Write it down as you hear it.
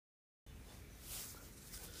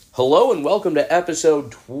Hello and welcome to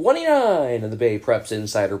episode 29 of the Bay Preps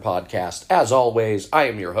Insider Podcast. As always, I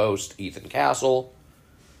am your host, Ethan Castle.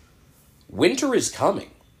 Winter is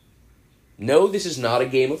coming. No, this is not a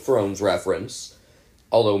Game of Thrones reference,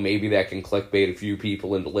 although maybe that can clickbait a few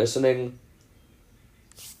people into listening.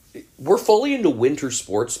 We're fully into winter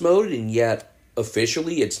sports mode, and yet,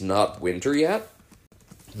 officially, it's not winter yet.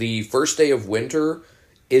 The first day of winter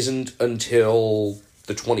isn't until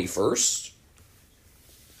the 21st.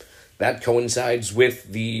 That coincides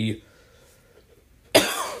with the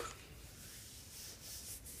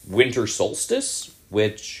winter solstice,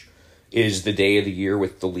 which is the day of the year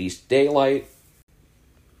with the least daylight.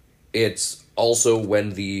 It's also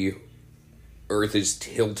when the Earth is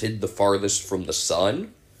tilted the farthest from the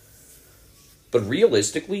sun. But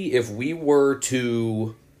realistically, if we were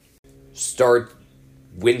to start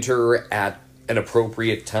winter at an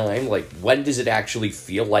appropriate time, like when does it actually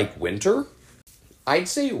feel like winter? I'd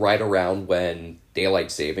say right around when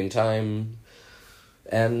daylight saving time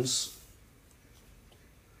ends,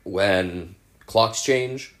 when clocks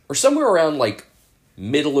change, or somewhere around like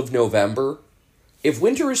middle of November. If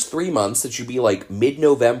winter is 3 months, it should be like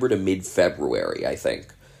mid-November to mid-February, I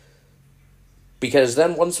think. Because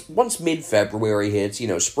then once mid-February hits,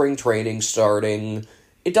 spring training starting,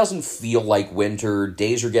 it doesn't feel like winter,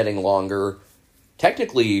 days are getting longer.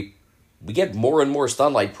 Technically, we get more and more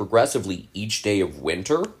sunlight progressively each day of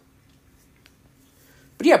winter.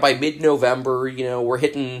 But yeah, by mid-November, we're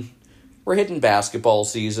hitting basketball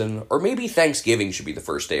season, or maybe Thanksgiving should be the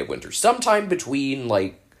first day of winter. Sometime between,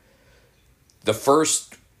 the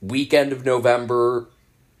first weekend of November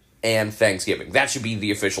and Thanksgiving. That should be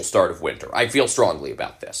the official start of winter. I feel strongly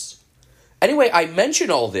about this. Anyway, I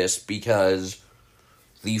mention all this because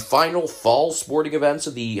the final fall sporting events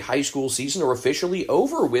of the high school season are officially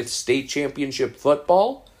over with state championship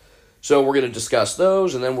football. So we're going to discuss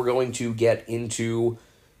those, and then we're going to get into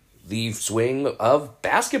the swing of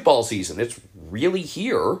basketball season. It's really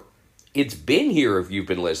here. It's been here if you've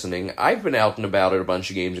been listening. I've been out and about at a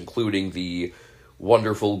bunch of games, including the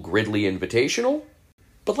wonderful Gridley Invitational.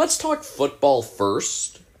 But let's talk football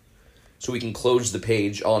first, so we can close the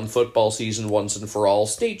page on football season once and for all.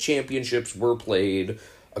 State championships were played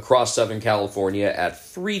across Southern California at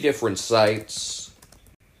 3 different sites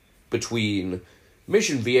between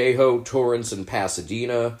Mission Viejo, Torrance, and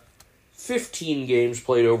Pasadena. 15 games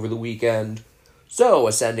played over the weekend. So,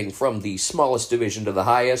 ascending from the smallest division to the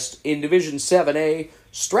highest, in Division 7A,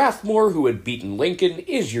 Strathmore, who had beaten Lincoln,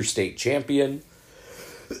 is your state champion.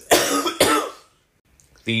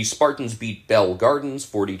 The Spartans beat Bell Gardens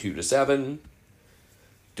 42-7.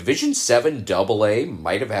 Division 7 AA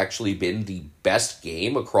might have actually been the best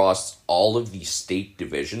game across all of the state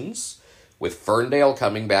divisions, with Ferndale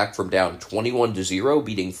coming back from down 21-0,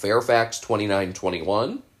 beating Fairfax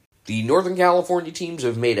 29-21. The Northern California teams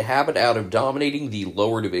have made a habit out of dominating the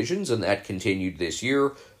lower divisions, and that continued this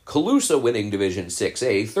year. Colusa winning Division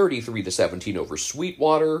 6A 33-17 over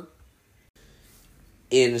Sweetwater.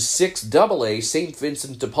 In 6AA, St.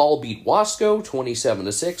 Vincent de Paul beat Wasco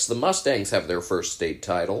 27-6. The Mustangs have their first state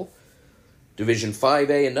title. Division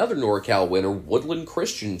 5A, another NorCal winner, Woodland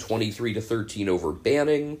Christian 23-13 over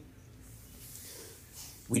Banning.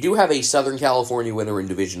 We do have a Southern California winner in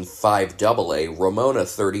Division 5AA, Ramona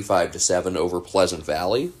 35-7 over Pleasant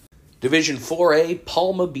Valley. Division 4A,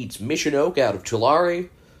 Palma beats Mission Oak out of Tulare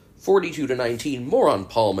 42-19. More on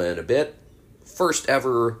Palma in a bit. First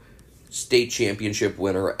ever state championship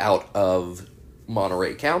winner out of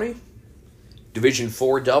Monterey County. Division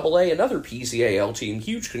 4 AA, another PCAL team.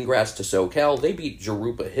 Huge congrats to SoCal. They beat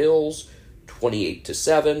Jurupa Hills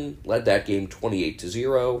 28-7. Led that game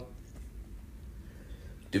 28-0.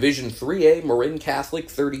 Division 3A, Marin Catholic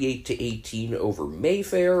 38-18 over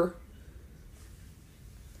Mayfair.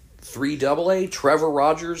 3AA, Trevor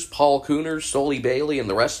Rogers, Paul Cooners, Soli Bailey, and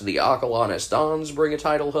the rest of the Acalanes Dons bring a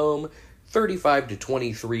title home.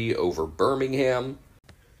 35-23 over Birmingham.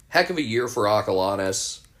 Heck of a year for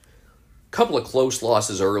Acalanes. Couple of close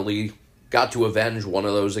losses early. Got to avenge one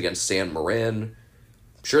of those against San Marin.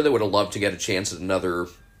 I'm sure they would have loved to get a chance at another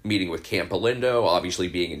meeting with Campo Lindo. Obviously,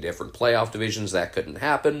 being in different playoff divisions, that couldn't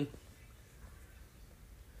happen.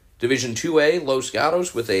 Division 2A, Los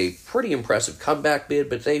Gatos with a pretty impressive comeback bid,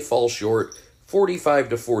 but they fall short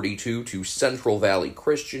 45-42 to Central Valley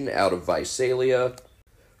Christian out of Visalia.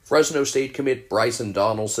 Fresno State commit Bryson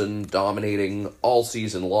Donaldson dominating all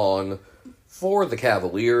season long for the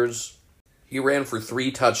Cavaliers. He ran for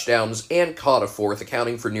 3 touchdowns and caught a 4th,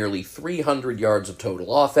 accounting for nearly 300 yards of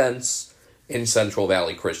total offense in Central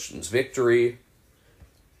Valley Christian's victory.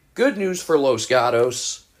 Good news for Los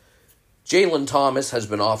Gatos. Jalen Thomas has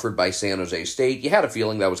been offered by San Jose State. You had a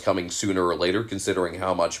feeling that was coming sooner or later, considering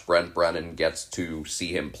how much Brent Brennan gets to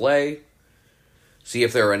see him play. See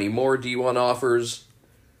if there are any more D1 offers.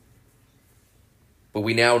 But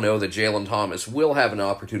we now know that Jalen Thomas will have an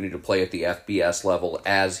opportunity to play at the FBS level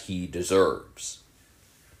as he deserves.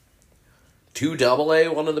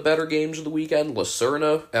 2AA, one of the better games of the weekend.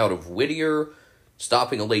 Lacerna out of Whittier,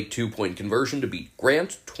 stopping a late 2-point conversion to beat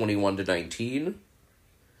Grant, 21-19.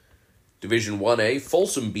 Division 1A,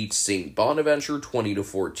 Folsom beats St. Bonaventure,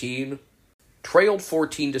 20-14. Trailed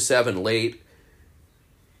 14-7 late.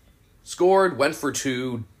 Scored, went for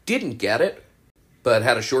two, didn't get it, but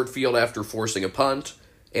had a short field after forcing a punt,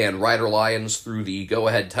 and Rider Lions threw the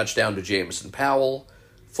go-ahead touchdown to Jamison Powell.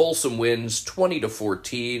 Folsom wins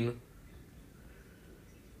 20-14.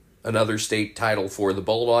 Another state title for the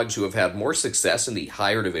Bulldogs, who have had more success in the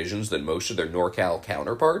higher divisions than most of their NorCal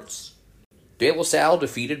counterparts. De La Salle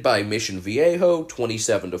defeated by Mission Viejo,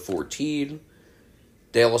 27-14.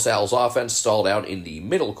 De La Salle's offense stalled out in the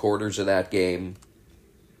middle quarters of that game.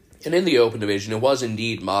 And in the open division, it was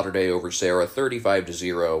indeed Mater Dei over Serra,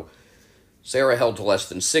 35-0. Serra held to less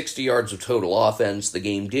than 60 yards of total offense. The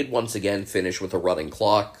game did once again finish with a running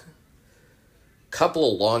clock.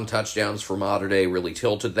 Couple of long touchdowns for Mater Dei really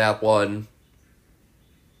tilted that one.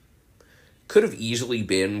 Could have easily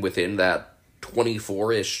been within that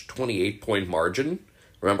 24-ish, 28-point margin.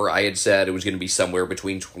 Remember, I had said it was going to be somewhere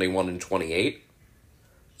between 21 and 28.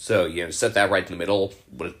 So, set that right in the middle.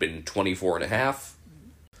 Would have been 24.5.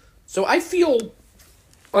 So I feel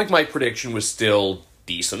like my prediction was still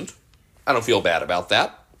decent. I don't feel bad about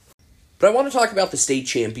that. But I want to talk about the state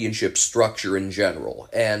championship structure in general.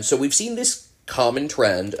 And so we've seen this common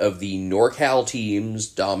trend of the NorCal teams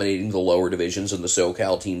dominating the lower divisions and the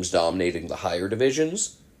SoCal teams dominating the higher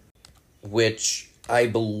divisions, which I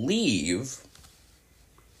believe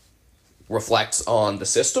reflects on the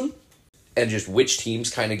system and just which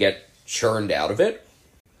teams kind of get churned out of it.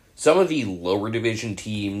 Some of the lower division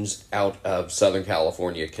teams out of Southern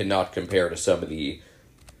California cannot compare to some of the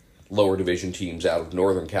lower division teams out of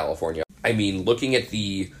Northern California. I mean, looking at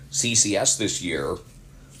the CCS this year,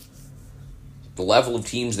 the level of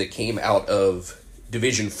teams that came out of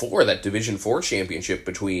Division 4, that Division 4 championship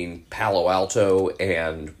between Palo Alto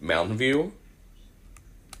and Mountain View,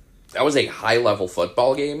 that was a high-level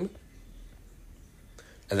football game.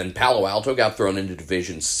 And then Palo Alto got thrown into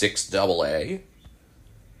Division 6 AA.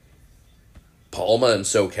 Palma and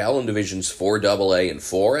SoCal in Divisions 4AA and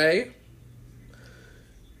 4A.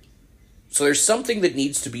 So there's something that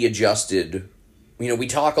needs to be adjusted. We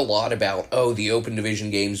talk a lot about, the open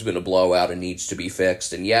division game's been a blowout and needs to be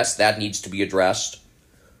fixed. And yes, that needs to be addressed.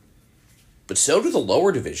 But so do the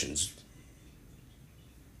lower divisions.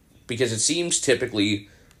 Because it seems typically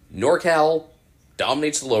NorCal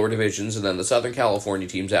dominates the lower divisions, and then the Southern California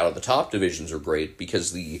teams out of the top divisions are great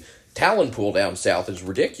because the talent pool down south is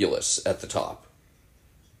ridiculous at the top.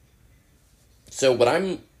 So what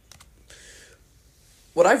I've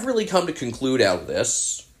really come to conclude out of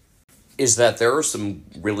this is that there are some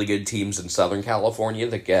really good teams in Southern California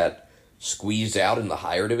that get squeezed out in the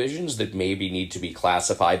higher divisions that maybe need to be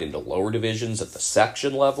classified into lower divisions at the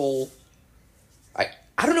section level. I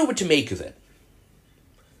don't know what to make of it.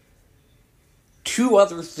 Two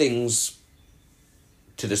other things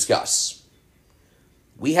to discuss.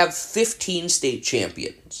 We have 15 state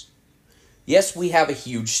champions. Yes, we have a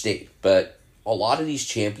huge state, but a lot of these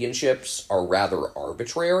championships are rather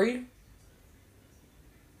arbitrary.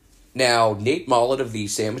 Now, Nate Mollett of the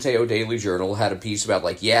San Mateo Daily Journal had a piece about,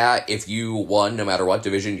 if you won no matter what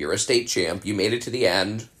division, you're a state champ. You made it to the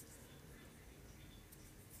end.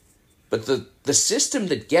 But the system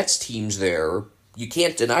that gets teams there, you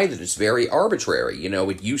can't deny that it's very arbitrary.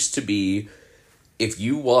 It used to be if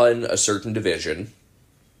you won a certain division,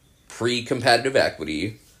 pre-competitive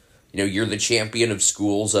equity, you're the champion of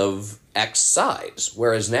schools of X size.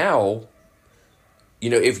 Whereas now,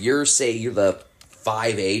 if you're, say, the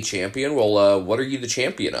 5A champion, well, what are you the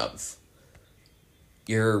champion of?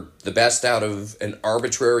 You're the best out of an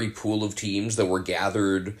arbitrary pool of teams that were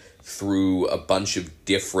gathered through a bunch of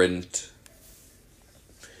different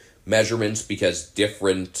measurements because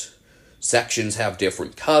different sections have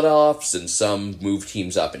different cutoffs, and some move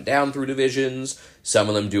teams up and down through divisions. Some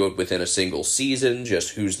of them do it within a single season,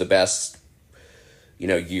 just who's the best.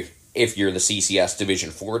 If you're the CCS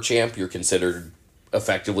Division 4 champ, you're considered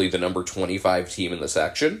effectively the number 25 team in the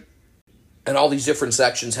section. And all these different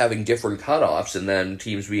sections having different cutoffs, and then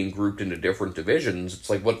teams being grouped into different divisions, it's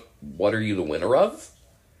like, what are you the winner of?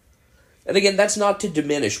 And again, that's not to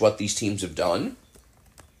diminish what these teams have done.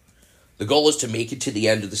 The goal is to make it to the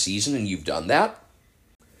end of the season, and you've done that.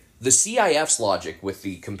 the CIF's logic with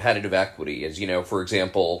the competitive equity is, for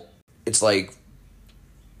example, it's like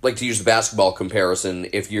to use the basketball comparison,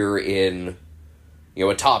 if you're in,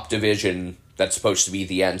 a top division that's supposed to be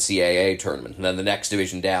the NCAA tournament, and then the next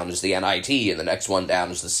division down is the NIT, and the next one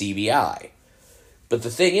down is the CBI. But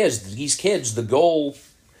the thing is, these kids, the goal,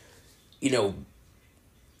 you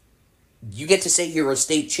get to say you're a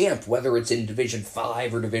state champ, whether it's in Division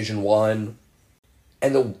 5 or Division 1.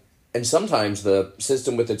 And sometimes the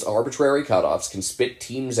system with its arbitrary cutoffs can spit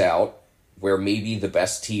teams out where maybe the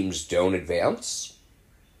best teams don't advance.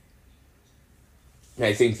 And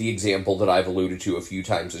I think the example that I've alluded to a few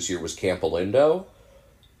times this year was Campolindo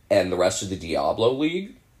and the rest of the Diablo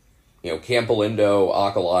League. Campolindo,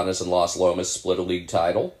 Acalanes, and Las Lomas split a league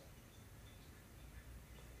title.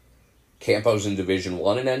 Campo's in Division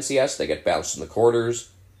 1 in NCS. They get bounced in the quarters.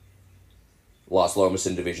 Las Lomas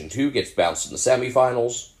in Division 2 gets bounced in the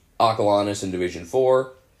semifinals. Acalanes in Division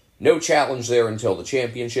 4. No challenge there until the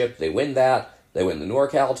championship. They win that. They win the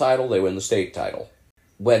NorCal title. They win the state title.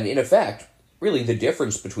 When, in effect, really the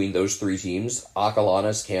difference between those three teams,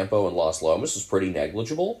 Acalanes, Campo, and Las Lomas, is pretty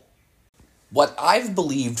negligible. What I've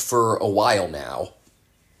believed for a while now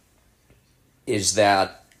is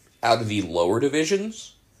that out of the lower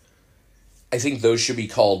divisions, I think those should be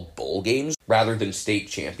called bowl games rather than state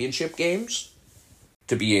championship games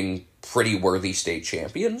to being pretty worthy state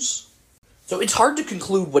champions. So it's hard to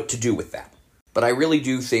conclude what to do with that. But I really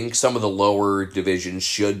do think some of the lower divisions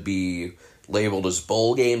should be labeled as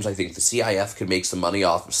bowl games. I think the CIF could make some money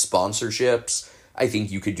off of sponsorships. I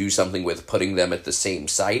think you could do something with putting them at the same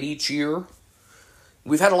site each year.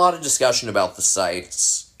 We've had a lot of discussion about the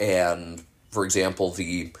sites, and, for example,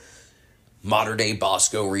 the modern-day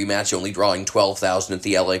Bosco rematch only drawing 12,000 at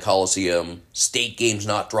the LA Coliseum, state games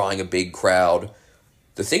not drawing a big crowd.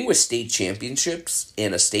 The thing with state championships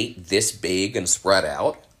in a state this big and spread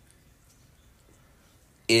out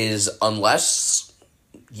is unless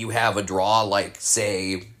you have a draw like,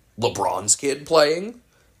 say, LeBron's kid playing,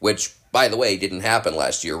 which, by the way, didn't happen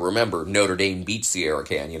last year. Remember, Notre Dame beat Sierra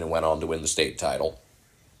Canyon and went on to win the state title.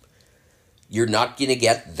 You're not going to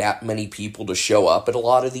get that many people to show up at a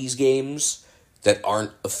lot of these games that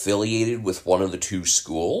aren't affiliated with one of the two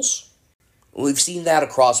schools. We've seen that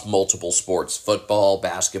across multiple sports, football,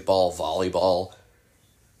 basketball, volleyball.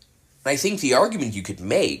 And I think the argument you could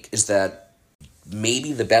make is that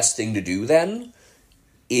maybe the best thing to do then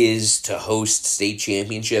is to host state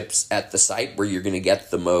championships at the site where you're going to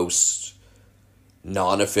get the most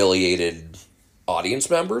non-affiliated audience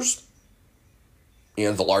members.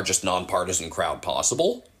 The largest nonpartisan crowd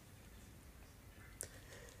possible.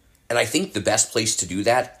 And I think the best place to do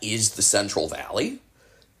that is the Central Valley,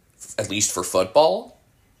 at least for football.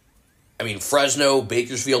 I mean, Fresno,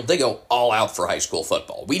 Bakersfield, they go all out for high school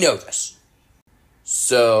football. We know this.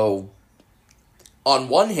 So, on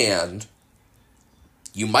one hand,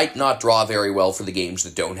 you might not draw very well for the games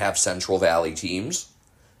that don't have Central Valley teams.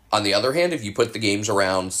 On the other hand, if you put the games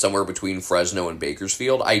around somewhere between Fresno and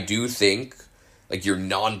Bakersfield, I do think your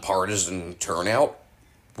nonpartisan turnout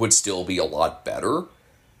would still be a lot better.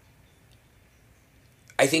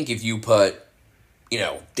 I think if you put,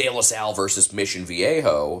 De La Salle versus Mission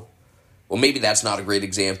Viejo, well, maybe that's not a great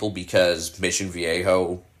example because Mission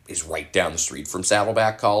Viejo is right down the street from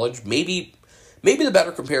Saddleback College. Maybe the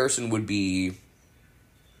better comparison would be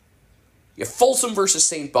Folsom versus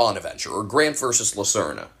St. Bonaventure or Grant versus La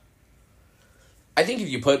Serna. I think if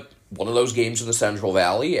you put one of those games in the Central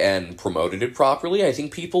Valley and promoted it properly, I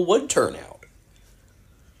think people would turn out.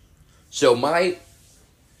 So my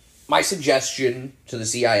suggestion to the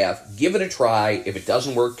CIF, give it a try. If it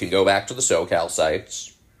doesn't work, can go back to the SoCal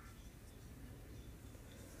sites.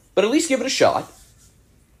 But at least give it a shot.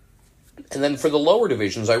 And then for the lower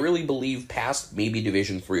divisions, I really believe past maybe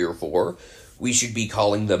Division 3 or 4, we should be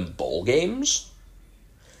calling them bowl games.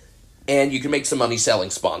 And you can make some money selling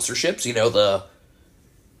sponsorships.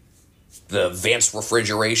 The Vance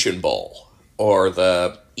Refrigeration Bowl, or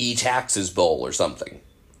the E-Taxes Bowl, or something.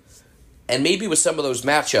 And maybe with some of those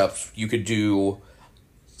matchups, you could do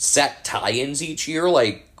set tie-ins each year,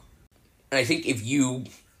 and I think if you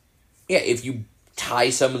tie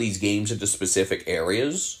some of these games into specific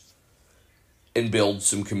areas and build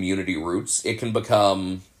some community roots, it can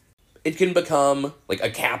become a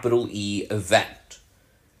capital E event,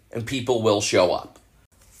 and people will show up.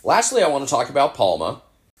 Lastly, I want to talk about Palma.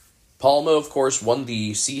 Palma, of course, won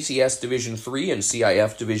the CCS Division 3 and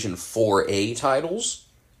CIF Division 4A titles.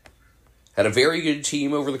 Had a very good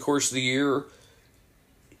team over the course of the year.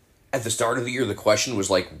 At the start of the year, the question was,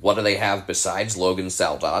 what do they have besides Logan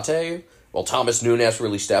Saldate? Well, Thomas Nunes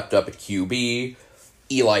really stepped up at QB.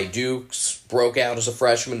 Eli Dukes broke out as a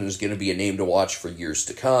freshman and is going to be a name to watch for years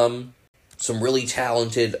to come. Some really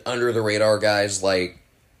talented, under-the-radar guys like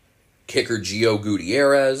kicker Gio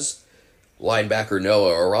Gutierrez, linebacker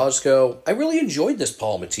Noah Orozco. I really enjoyed this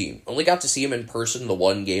Palma team. Only got to see him in person the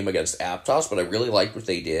one game against Aptos, but I really liked what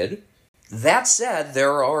they did. That said,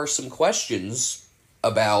 there are some questions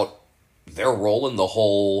about their role in the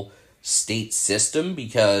whole state system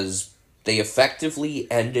because they effectively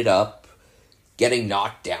ended up getting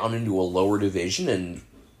knocked down into a lower division and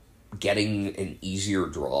getting an easier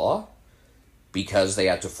draw because they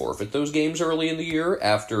had to forfeit those games early in the year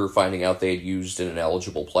after finding out they had used an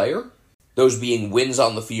ineligible player. Those being wins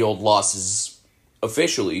on the field, losses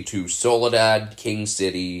officially to Soledad, King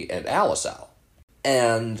City, and Alisal.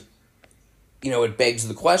 And, it begs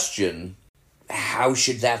the question, how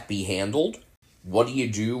should that be handled? What do you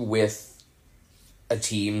do with a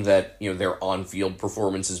team that, their on-field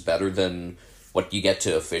performance is better than what you get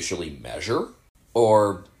to officially measure?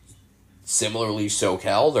 Or, similarly,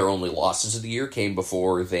 SoCal, their only losses of the year came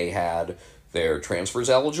before they had their transfers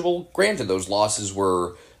eligible. Granted, those losses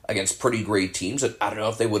were against pretty great teams that I don't know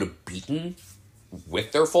if they would have beaten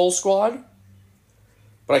with their full squad,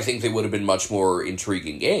 but I think they would have been much more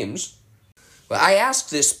intriguing games. But I ask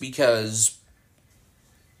this because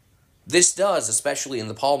this does, especially in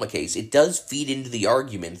the Palma case, it does feed into the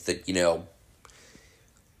argument that,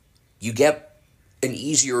 you get an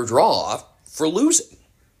easier draw for losing.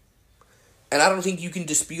 And I don't think you can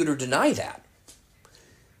dispute or deny that.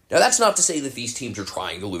 Now, that's not to say that these teams are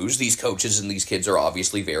trying to lose. These coaches and these kids are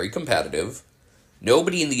obviously very competitive.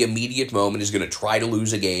 Nobody in the immediate moment is going to try to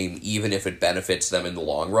lose a game, even if it benefits them in the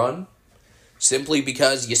long run. Simply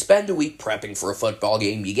because you spend a week prepping for a football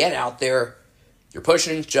game, you get out there, you're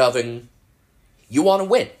pushing and shoving, you want to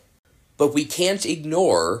win. But we can't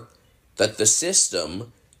ignore that the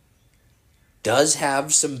system does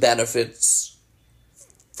have some benefits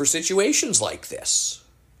for situations like this.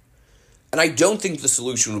 And I don't think the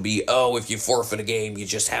solution would be, if you forfeit a game, you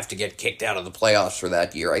just have to get kicked out of the playoffs for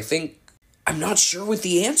that year. I'm not sure what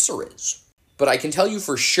the answer is. But I can tell you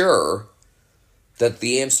for sure that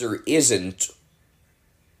the answer isn't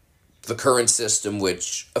the current system,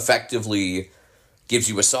 which effectively gives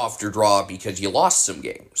you a softer draw because you lost some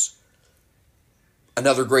games.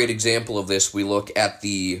 Another great example of this, we look at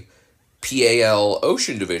the PAL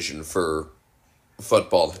Ocean Division for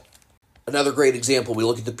football. Another great example, we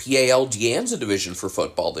look at the PAL De Anza Division for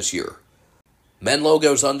football this year. Menlo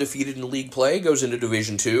goes undefeated in league play, goes into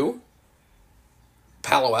Division 2.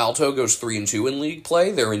 Palo Alto goes 3-2 in league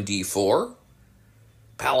play. They're in D4.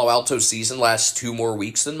 Palo Alto's season lasts 2 more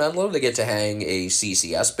weeks than Menlo. They get to hang a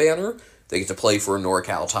CCS banner. They get to play for a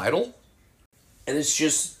NorCal title. And it's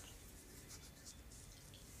just,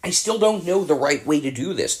 I still don't know the right way to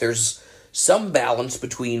do this. There's some balance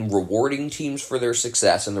between rewarding teams for their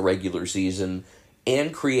success in the regular season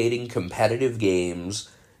and creating competitive games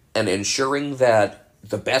and ensuring that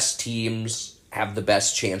the best teams have the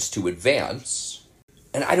best chance to advance.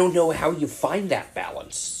 And I don't know how you find that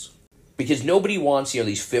balance. Because nobody wants,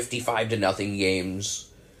 these 55-0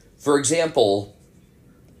 games. For example,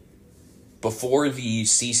 before the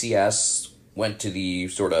CCS went to the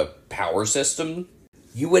sort of power system,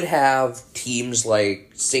 you would have teams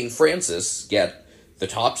like St. Francis get the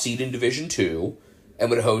top seed in Division 2 and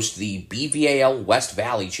would host the BVAL West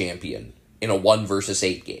Valley champion in a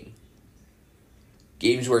 1-8 game.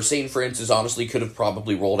 Games where St. Francis honestly could have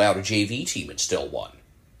probably rolled out a JV team and still won.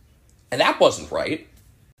 And that wasn't right.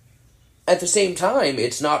 At the same time,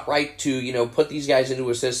 it's not right to, put these guys into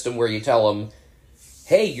a system where you tell them,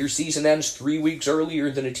 hey, your season ends 3 weeks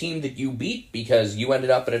earlier than a team that you beat because you ended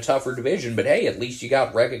up in a tougher division, but hey, at least you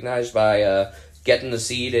got recognized by getting the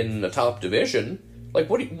seed in the top division.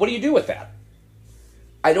 What do you do with that?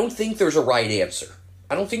 I don't think there's a right answer.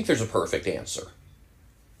 I don't think there's a perfect answer.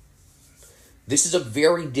 This is a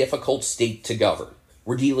very difficult state to govern.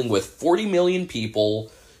 We're dealing with 40 million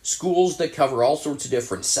people, schools that cover all sorts of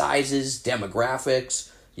different sizes, demographics.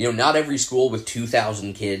 Not every school with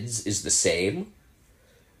 2,000 kids is the same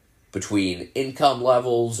between income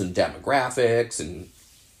levels and demographics and,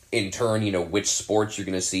 in turn, which sports you're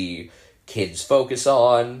going to see kids focus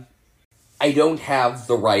on. I don't have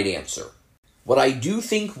the right answer. What I do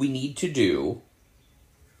think we need to do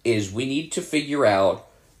is we need to figure out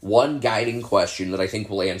one guiding question that I think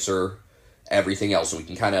will answer everything else, so we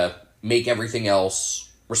can kind of make everything else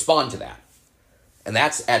respond to that. And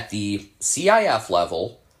that's at the CIF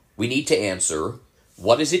level, we need to answer,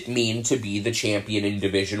 what does it mean to be the champion in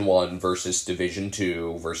Division 1 versus Division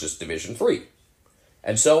 2 versus Division 3?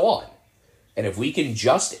 And so on. And if we can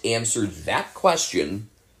just answer that question,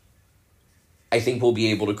 I think we'll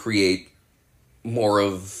be able to create more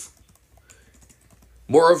of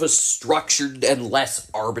a structured and less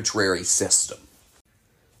arbitrary system.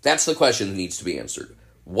 That's the question that needs to be answered.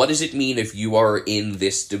 What does it mean if you are in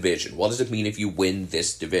this division? What does it mean if you win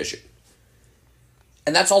this division?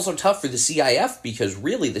 And that's also tough for the CIF, because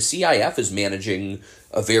really the CIF is managing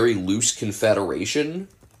a very loose confederation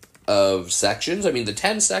of sections. I mean, the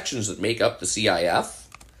 10 sections that make up the CIF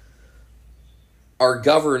are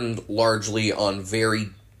governed largely on very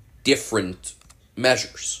different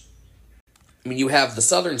measures. I mean, you have the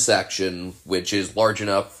southern section, which is large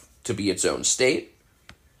enough to be its own state,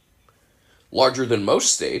 larger than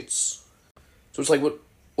most states. So it's like, what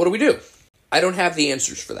do we do? I don't have the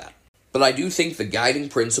answers for that. But I do think the guiding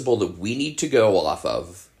principle that we need to go off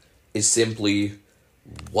of is simply,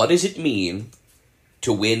 what does it mean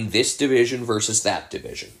to win this division versus that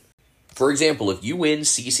division? For example, if you win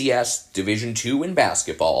CCS Division II in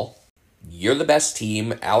basketball, you're the best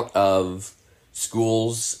team out of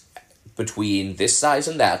schools between this size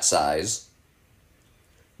and that size,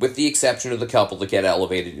 with the exception of the couple that get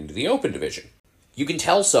elevated into the open division. You can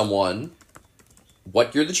tell someone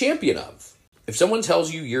what you're the champion of. If someone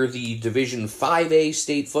tells you you're the Division 5A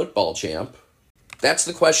state football champ, that's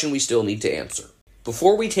the question we still need to answer.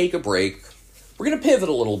 Before we take a break, we're going to pivot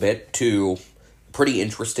a little bit to a pretty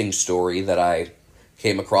interesting story that I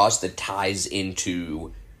came across that ties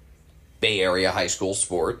into Bay Area high school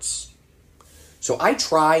sports. So I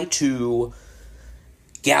try to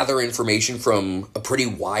gather information from a pretty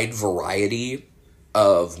wide variety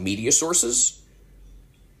of media sources,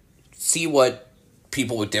 see what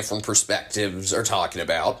people with different perspectives are talking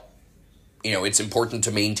about. You know, it's important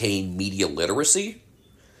to maintain media literacy.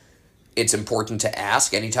 It's important to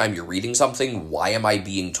ask anytime you're reading something, why am I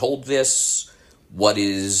being told this? What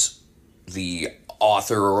is the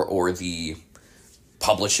author or the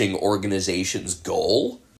publishing organization's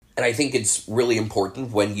goal? And I think it's really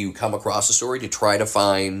important when you come across a story to try to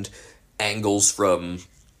find angles from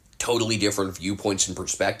totally different viewpoints and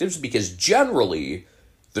perspectives, because generally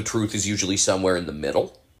the truth is usually somewhere in the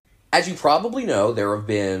middle. As you probably know, there have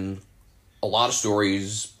been a lot of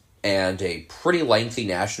stories and a pretty lengthy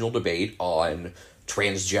national debate on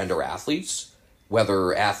transgender athletes,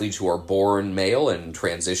 whether athletes who are born male and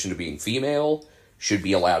transition to being female should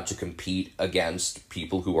be allowed to compete against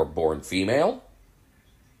people who are born female.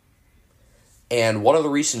 And one of the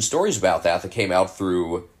recent stories about that came out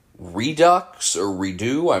through Redux or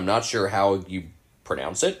Redo, I'm not sure how you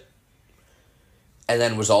pronounce it, and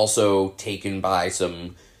then was also taken by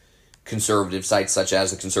some conservative sites such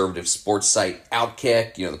as the conservative sports site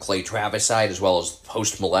Outkick, the Clay Travis site, as well as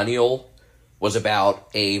Post Millennial, was about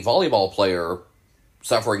a volleyball player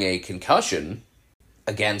suffering a concussion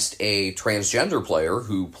against a transgender player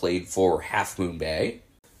who played for Half Moon Bay.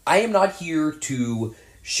 I am not here to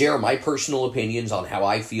share my personal opinions on how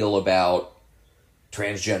I feel about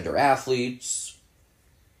transgender athletes,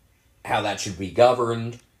 how that should be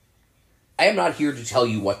governed. I am not here to tell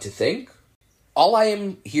you what to think. All I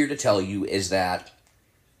am here to tell you is that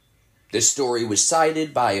this story was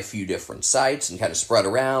cited by a few different sites and kind of spread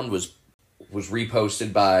around, was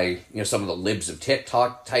reposted by some of the libs of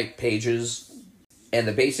TikTok type pages, and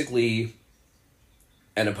that basically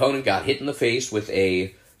an opponent got hit in the face with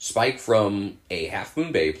a spike from a Half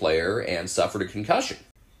Moon Bay player and suffered a concussion.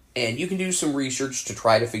 And you can do some research to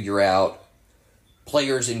try to figure out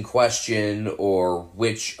players in question or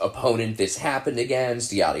which opponent this happened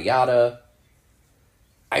against, yada yada.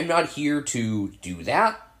 I'm not here to do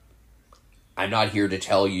that. I'm not here to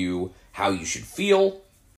tell you how you should feel.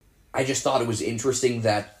 I just thought it was interesting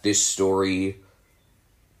that this story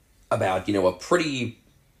about, a pretty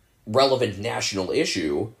relevant national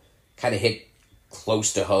issue kind of hit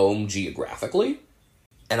close to home geographically.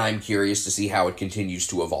 And I'm curious to see how it continues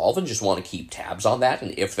to evolve and just want to keep tabs on that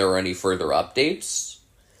and if there are any further updates.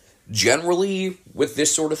 Generally, with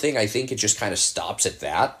this sort of thing, I think it just kind of stops at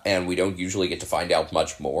that, and we don't usually get to find out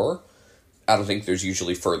much more. I don't think there's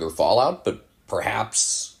usually further fallout, but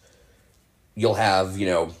perhaps you'll have,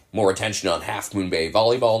 more attention on Half Moon Bay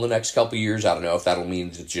volleyball in the next couple of years. I don't know if that'll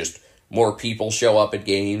mean that just more people show up at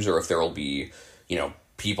games, or if there'll be,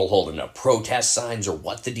 people holding up protest signs, or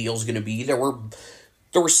what the deal's going to be. There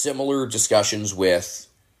were similar discussions with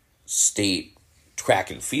state track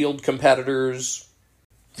and field competitors.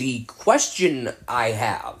 The question I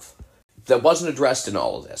have that wasn't addressed in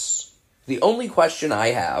all of this, the only question I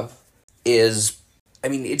have is,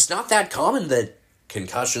 it's not that common that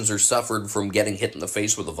concussions are suffered from getting hit in the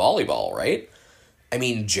face with a volleyball, right?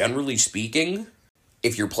 Generally speaking,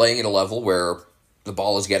 if you're playing at a level where the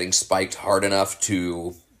ball is getting spiked hard enough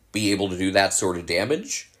to be able to do that sort of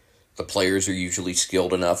damage, the players are usually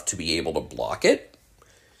skilled enough to be able to block it.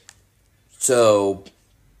 So,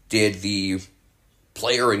 did the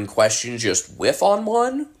player in question just whiff on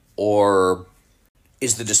one? Or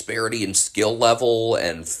is the disparity in skill level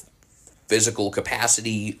and physical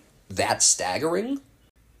capacity that staggering?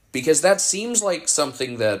 Because that seems like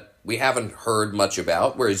something that we haven't heard much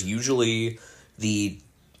about, whereas usually the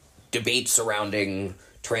debate surrounding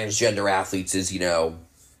transgender athletes is,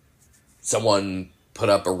 someone put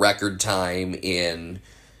up a record time in,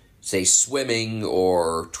 say, swimming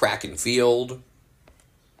or track and field.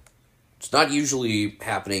 It's not usually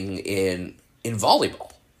happening in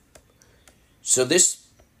volleyball. So this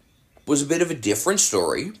was a bit of a different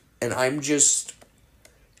story, and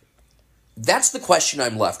that's the question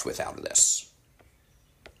I'm left with out of this.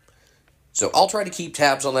 So I'll try to keep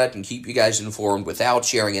tabs on that and keep you guys informed without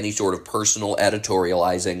sharing any sort of personal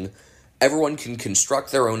editorializing. Everyone can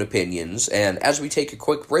construct their own opinions, and as we take a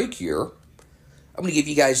quick break here, I'm going to give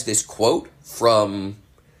you guys this quote from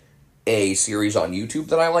a series on YouTube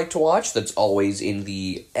that I like to watch that's always in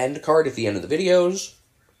the end card at the end of the videos.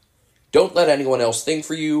 Don't let anyone else think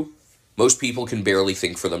for you. Most people can barely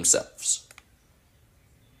think for themselves.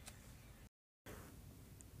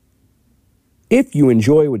 If you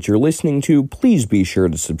enjoy what you're listening to, please be sure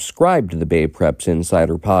to subscribe to the Bay Preps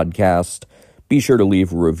Insider podcast. Be sure to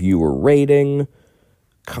leave a review or rating.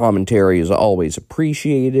 Commentary is always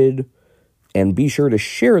appreciated. And be sure to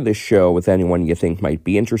share this show with anyone you think might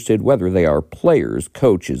be interested, whether they are players,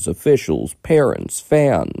 coaches, officials, parents,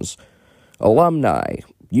 fans, alumni,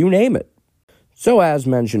 you name it. So as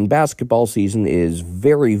mentioned, basketball season is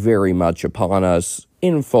very, very much upon us,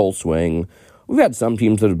 in full swing. We've had some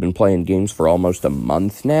teams that have been playing games for almost a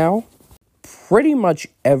month now. Pretty much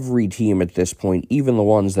every team at this point, even the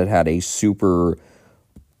ones that had a super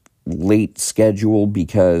late schedule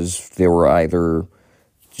because they were either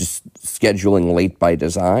just scheduling late by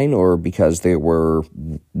design or because they were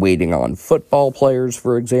waiting on football players,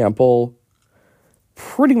 for example.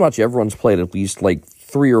 Pretty much everyone's played at least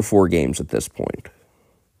 3 or 4 games at this point.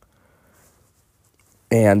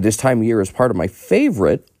 And this time of year is part of my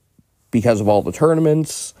favorite because of all the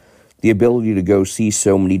tournaments, the ability to go see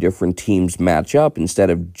so many different teams match up instead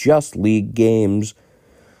of just league games,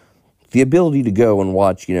 the ability to go and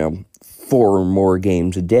watch, 4 or more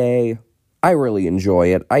games a day. I really enjoy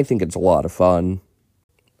it. I think it's a lot of fun.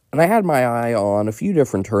 And I had my eye on a few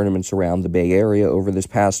different tournaments around the Bay Area over this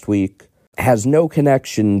past week. It has no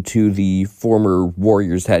connection to the former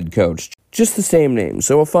Warriors head coach. Just the same name,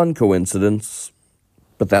 so a fun coincidence.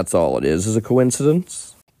 But that's all it is a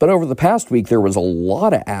coincidence. But over the past week, there was a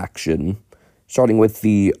lot of action, starting with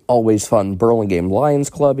the always fun Burlingame Lions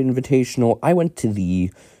Club Invitational. I went to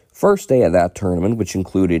the first day of that tournament, which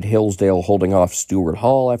included Hillsdale holding off Stewart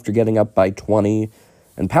Hall after getting up by 20,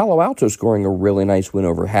 and Palo Alto scoring a really nice win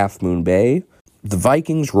over Half Moon Bay. The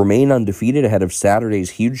Vikings remain undefeated ahead of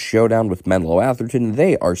Saturday's huge showdown with Menlo Atherton.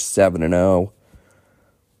 They are 7-0.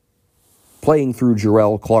 Playing through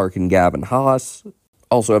Jarrell Clark and Gavin Haas.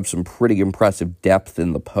 Also have some pretty impressive depth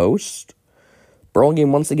in the post.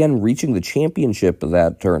 Burlingame once again reaching the championship of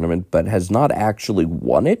that tournament, but has not actually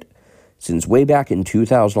won it since way back in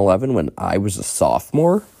 2011 when I was a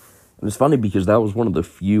sophomore. It was funny because that was one of the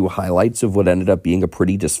few highlights of what ended up being a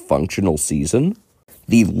pretty dysfunctional season.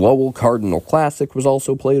 The Lowell Cardinal Classic was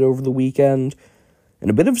also played over the weekend, and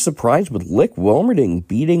a bit of a surprise with Lick Wilmerding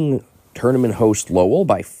beating tournament host Lowell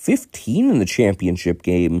by 15 in the championship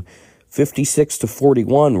game,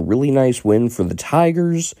 56-41, really nice win for the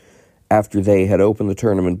Tigers after they had opened the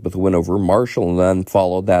tournament with a win over Marshall and then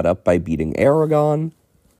followed that up by beating Aragon.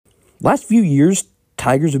 Last few years,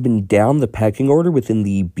 Tigers have been down the pecking order within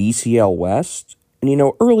the BCL West. And,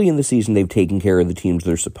 early in the season, they've taken care of the teams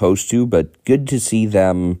they're supposed to, but good to see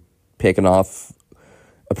them picking off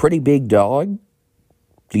a pretty big dog,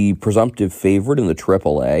 the presumptive favorite in the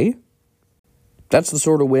AAA. That's the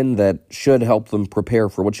sort of win that should help them prepare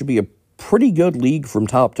for what should be a pretty good league from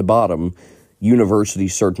top to bottom. University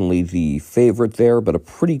certainly the favorite there, but a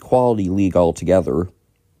pretty quality league altogether.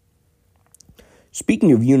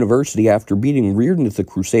 Speaking of University, after beating Reardon at the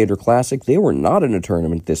Crusader Classic, they were not in a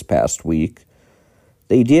tournament this past week.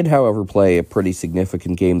 They did, however, play a pretty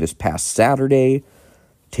significant game this past Saturday,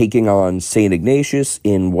 taking on St. Ignatius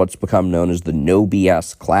in what's become known as the No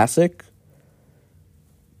BS Classic.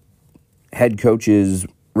 Head coaches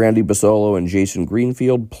Randy Basolo and Jason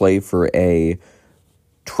Greenfield play for a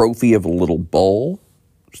trophy of a little bowl.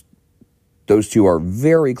 Those two are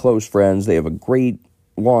very close friends. They have a great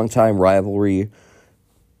long-time rivalry.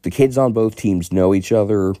 The kids on both teams know each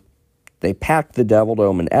other. They packed the Devil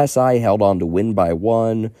Dome, and SI held on to win by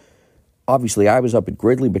 1. Obviously, I was up at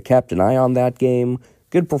Gridley, but kept an eye on that game.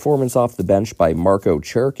 Good performance off the bench by Marco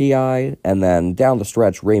Cherki, and then down the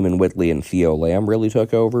stretch, Raymond Whitley and Theo Lamb really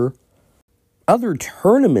took over. Other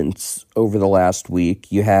tournaments over the last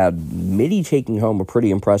week, you had Mitty taking home a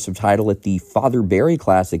pretty impressive title at the Father Barry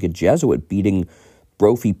Classic at Jesuit, beating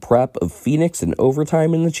Brophy Prep of Phoenix in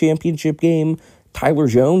overtime in the championship game. Tyler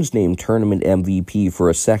Jones named tournament MVP for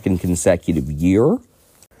a second consecutive year.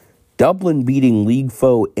 Dublin beating league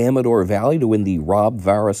foe Amador Valley to win the Rob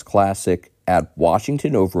Varus Classic at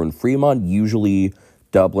Washington over in Fremont. Usually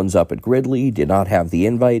Dublin's up at Gridley, did not have the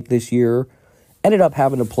invite this year. Ended up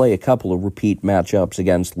having to play a couple of repeat matchups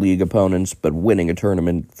against league opponents, but winning a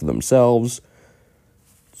tournament for themselves.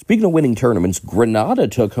 Speaking of winning tournaments, Granada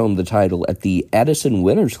took home the title at the Edison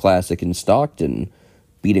Winners Classic in Stockton,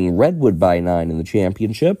 beating Redwood by 9 in the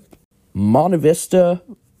championship. Monte Vista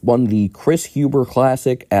won the Chris Huber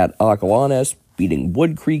Classic at Acalanes, beating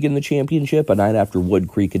Wood Creek in the championship, a night after Wood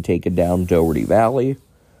Creek had taken down Doherty Valley.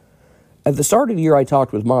 At the start of the year, I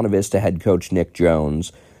talked with Monte Vista head coach Nick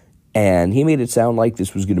Jones, and he made it sound like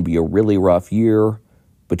this was going to be a really rough year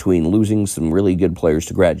between losing some really good players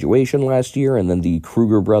to graduation last year and then the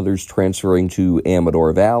Kruger brothers transferring to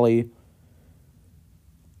Amador Valley.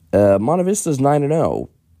 Monte Vista's 9-0.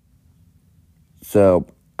 So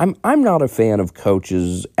I'm not a fan of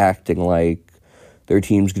coaches acting like their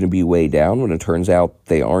team's going to be way down when it turns out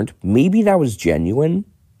they aren't. Maybe that was genuine.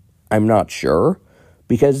 I'm not sure.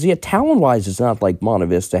 Because, yeah, talent-wise, it's not like Monte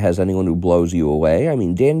Vista has anyone who blows you away. I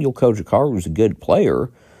mean, Daniel Kojikaru is a good player,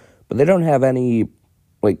 but they don't have any,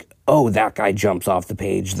 like, oh, that guy jumps off the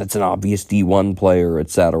page, that's an obvious D1 player,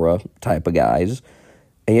 etc. type of guys.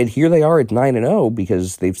 And yet here they are at 9-0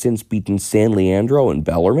 because they've since beaten San Leandro and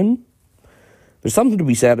Bellarmine. There's something to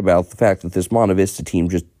be said about the fact that this Monte Vista team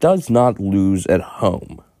just does not lose at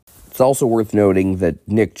home. It's also worth noting that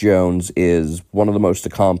Nick Jones is one of the most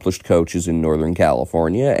accomplished coaches in Northern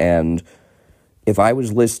California, and if I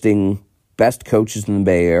was listing best coaches in the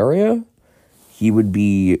Bay Area, he would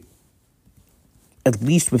be at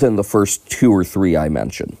least within the first 2 or 3 I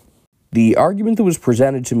mentioned. The argument that was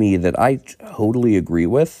presented to me that I totally agree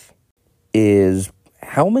with is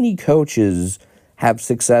how many coaches have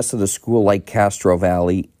success at a school like Castro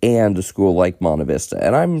Valley and a school like Monte Vista.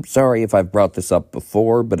 And I'm sorry if I've brought this up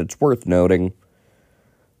before, but it's worth noting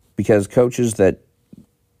because coaches that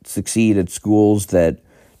succeed at schools that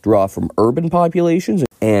draw from urban populations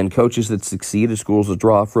and coaches that succeed at schools that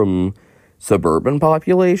draw from suburban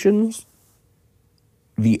populations,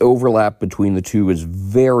 the overlap between the two is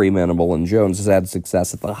very minimal, and Jones has had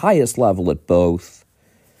success at the highest level at both.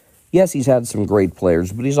 Yes, he's had some great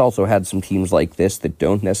players, but he's also had some teams like this that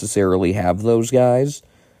don't necessarily have those guys.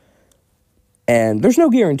 And there's no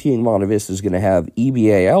guaranteeing Monte Vista is going to have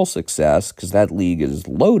EBAL success, because that league is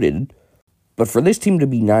loaded. But for this team to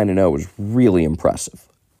be 9-0 is really impressive.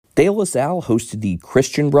 De La Salle hosted the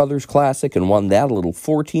Christian Brothers Classic and won that little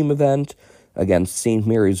 4-team event against St.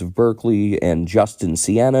 Mary's of Berkeley and Justin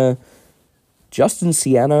Siena. Justin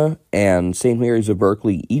Siena and St. Mary's of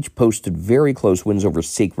Berkeley each posted very close wins over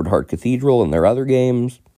Sacred Heart Cathedral in their other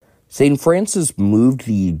games. St. Francis moved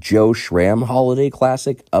the Joe Schramm Holiday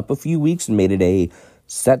Classic up a few weeks and made it a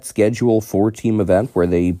set schedule 4-team event where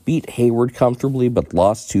they beat Hayward comfortably but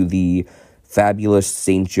lost to the fabulous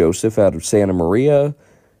St. Joseph out of Santa Maria,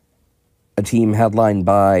 a team headlined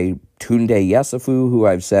by Tunde Yesufu, who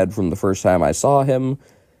I've said from the first time I saw him,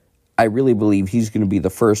 I really believe he's going to be the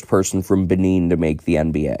first person from Benin to make the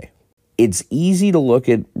NBA. It's easy to look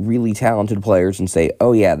at really talented players and say,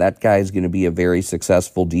 oh yeah, that guy's going to be a very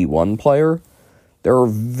successful D1 player. There are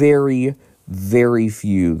very, very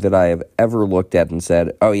few that I have ever looked at and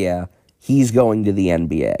said, oh yeah, he's going to the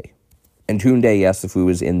NBA. And Tunde Yesufu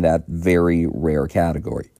is in that very rare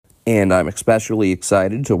category. And I'm especially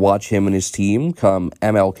excited to watch him and his team come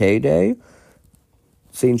MLK Day.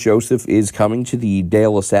 St. Joseph is coming to the De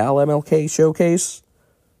La Salle MLK Showcase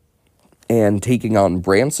and taking on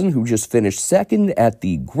Branson, who just finished second at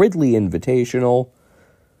the Gridley Invitational.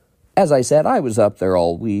 As I said, I was up there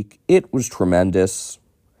all week. It was tremendous.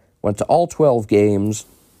 Went to all 12 games.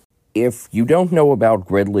 If you don't know about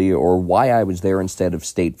Gridley or why I was there instead of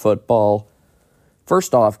state football,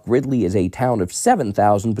 first off, Gridley is a town of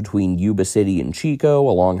 7,000 between Yuba City and Chico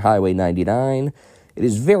along Highway 99. It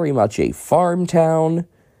is very much a farm town.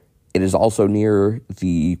 It is also near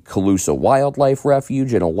the Colusa Wildlife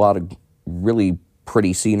Refuge and a lot of really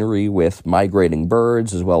pretty scenery with migrating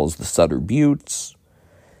birds as well as the Sutter Buttes.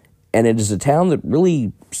 And it is a town that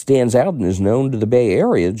really stands out and is known to the Bay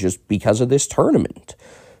Area just because of this tournament.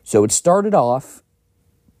 So it started off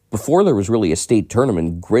before there was really a state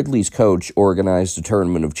tournament, Gridley's coach organized a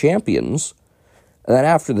tournament of champions. And then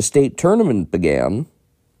after the state tournament began,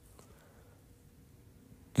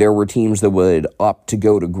 there were teams that would opt to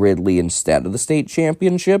go to Gridley instead of the state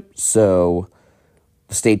championship. So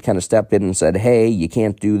the state kind of stepped in and said, hey, you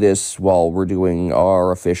can't do this while we're doing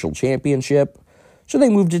our official championship. So they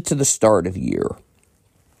moved it to the start of the year.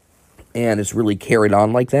 And it's really carried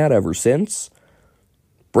on like that ever since,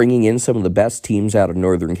 bringing in some of the best teams out of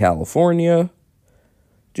Northern California.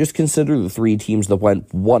 Just consider the 3 teams that went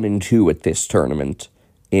 1-2 at this tournament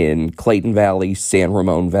in Clayton Valley, San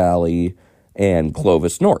Ramon Valley, and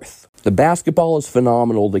Clovis North. The basketball is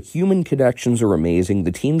phenomenal. The human connections are amazing.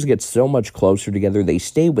 The teams get so much closer together. They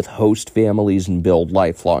stay with host families and build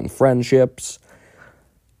lifelong friendships.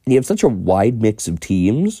 And you have such a wide mix of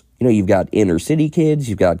teams. You know, you've got inner city kids,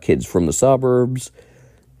 you've got kids from the suburbs,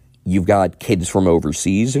 you've got kids from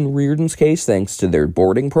overseas in Reardon's case, thanks to their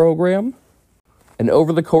boarding program. And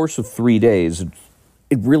over the course of 3 days,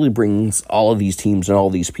 it really brings all of these teams and all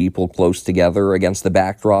these people close together against the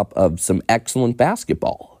backdrop of some excellent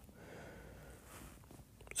basketball.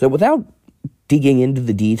 So without digging into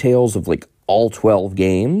the details of all 12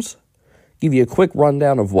 games, give you a quick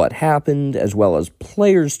rundown of what happened, as well as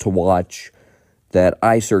players to watch that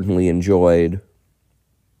I certainly enjoyed,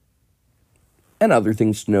 and other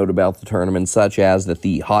things to note about the tournament, such as that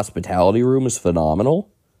the hospitality room is phenomenal.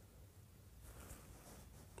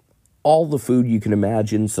 All the food you can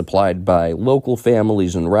imagine supplied by local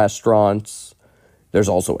families and restaurants. There's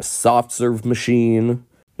also a soft serve machine.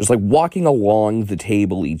 Just walking along the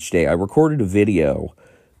table each day. I recorded a video,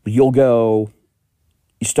 but you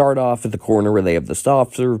start off at the corner where they have the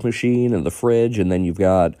soft serve machine and the fridge, and then you've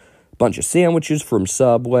got a bunch of sandwiches from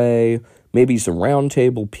Subway, maybe some round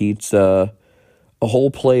table pizza, a whole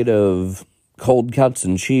plate of cold cuts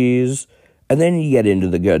and cheese, and then you get into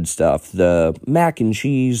the good stuff, the mac and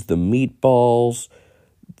cheese, the meatballs,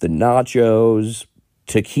 the nachos,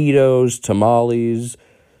 taquitos, tamales,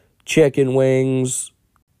 chicken wings,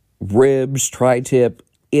 ribs, tri-tip.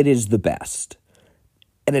 It is the best.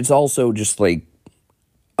 And it's also just a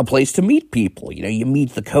place to meet people. You know, you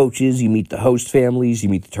meet the coaches, you meet the host families, you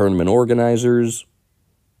meet the tournament organizers.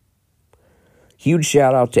 Huge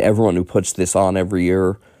shout out to everyone who puts this on every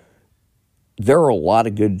year. There are a lot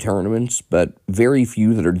of good tournaments, but very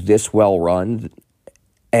few that are this well run,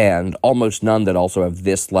 and almost none that also have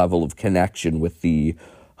this level of connection with the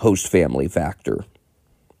host family factor.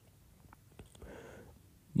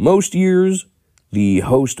 Most years, the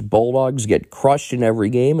host Bulldogs get crushed in every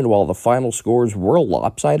game, and while the final scores were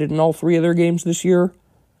lopsided in all 3 of their games this year,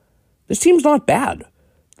 this team's not bad.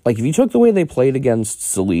 If you took the way they played against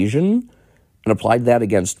Salesian and applied that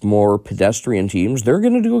against more pedestrian teams, they're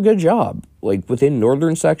going to do a good job. Within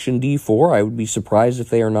Northern Section D4, I would be surprised if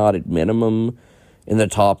they are not at minimum in the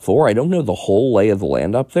top 4. I don't know the whole lay of the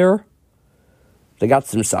land up there. They got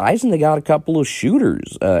some size, and they got a couple of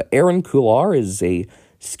shooters. Aaron Coular is a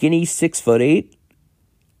skinny 6'8".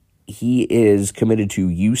 He is committed to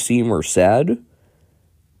UC Merced,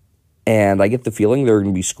 and I get the feeling there are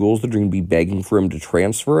going to be schools that are going to be begging for him to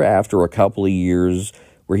transfer after a couple of years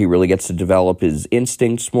where he really gets to develop his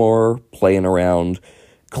instincts more, playing around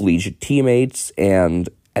collegiate teammates, and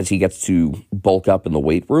as he gets to bulk up in the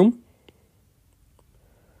weight room.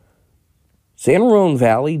 San Ramon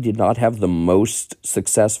Valley did not have the most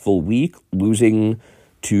successful week, losing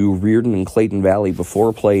to Reardon and Clayton Valley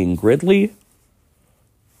before playing Gridley.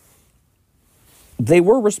 They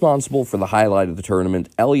were responsible for the highlight of the tournament,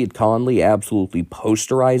 Elliot Conley absolutely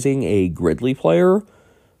posterizing a Gridley player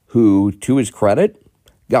who, to his credit,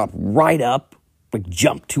 got right up,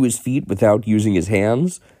 jumped to his feet without using his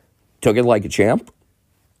hands, took it like a champ.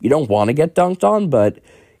 You don't want to get dunked on, but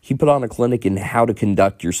he put on a clinic in how to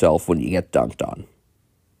conduct yourself when you get dunked on.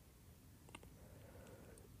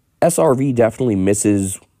 SRV definitely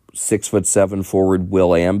misses 6'7" forward Will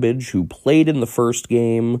Ambidge, who played in the first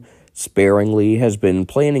game sparingly, has been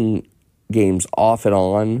playing in games off and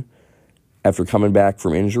on after coming back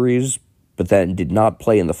from injuries, but then did not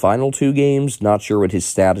play in the final 2 games. Not sure what his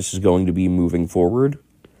status is going to be moving forward.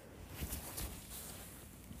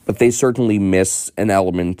 But they certainly miss an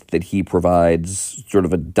element that he provides, sort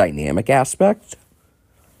of a dynamic aspect,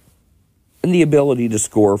 and the ability to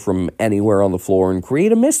score from anywhere on the floor and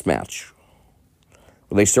create a mismatch.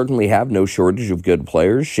 Well, they certainly have no shortage of good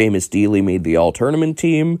players. Seamus Dealey made the all-tournament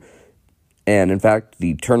team, and in fact,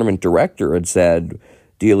 the tournament director had said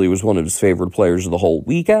Dealey was one of his favorite players of the whole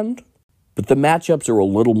weekend. But the matchups are a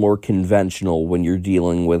little more conventional when you're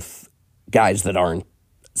dealing with guys that aren't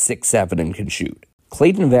 6'7" and can shoot.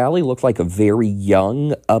 Clayton Valley looked like a very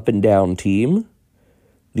young, up-and-down team.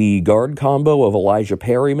 The guard combo of Elijah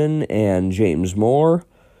Perryman and James Moore,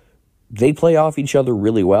 they play off each other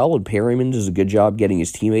really well, and Perryman does a good job getting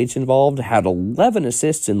his teammates involved. Had 11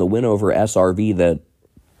 assists in the win over SRV that,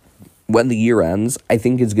 when the year ends, I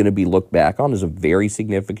think is going to be looked back on as a very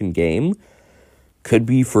significant game. Could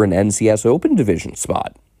be for an NCS Open Division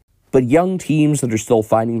spot. But young teams that are still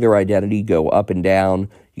finding their identity go up and down.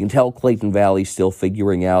 You can tell Clayton Valley's still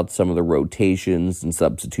figuring out some of the rotations and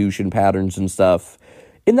substitution patterns and stuff.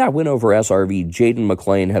 In that win over SRV, Jaden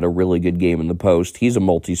McLean had a really good game in the post. He's a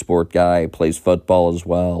multi-sport guy, plays football as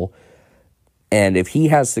well. And if he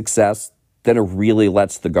has success, then it really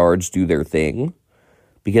lets the guards do their thing,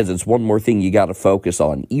 because it's one more thing you got to focus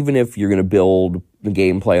on. Even if you're going to build the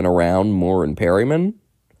game plan around Moore and Perryman,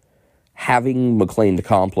 having McLean to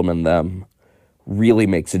complement them really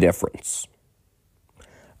makes a difference.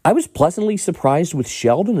 I was pleasantly surprised with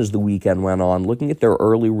Sheldon as the weekend went on. Looking at their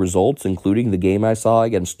early results, including the game I saw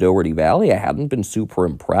against Doherty Valley, I hadn't been super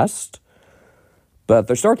impressed. But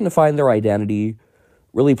they're starting to find their identity,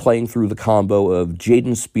 really playing through the combo of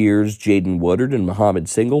Jaden Spears, Jaden Woodard, and Muhammad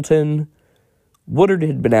Singleton. Woodard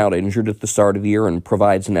had been out injured at the start of the year and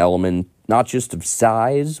provides an element not just of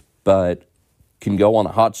size, but can go on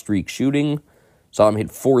a hot streak shooting. Saw him hit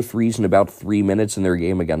 4 threes in about 3 minutes in their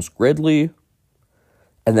game against Gridley.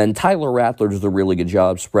 And then Tyler Rattler does a really good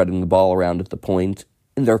job spreading the ball around at the point.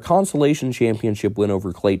 In their consolation championship win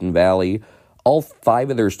over Clayton Valley, all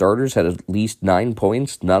 5 of their starters had at least 9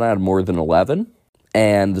 points, none had more than 11.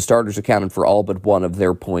 And the starters accounted for all but 1 of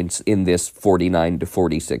their points in this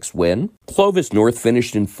 49-46 win. Clovis North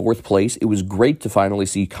finished in 4th place. It was great to finally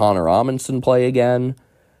see Connor Amundsen play again.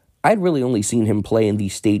 I'd really only seen him play in the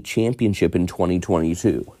state championship in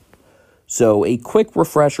 2022. So a quick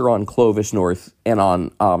refresher on Clovis North and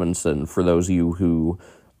on Amundsen for those of you who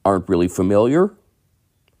aren't really familiar.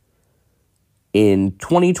 In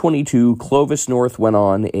 2022, Clovis North went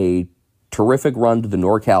on a terrific run to the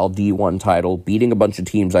NorCal D1 title, beating a bunch of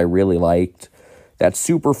teams I really liked. That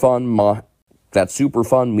super fun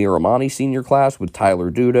Miramani senior class with Tyler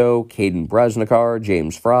Dudo, Caden Bresnikar,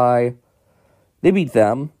 James Fry. They beat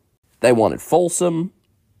them. They won at Folsom.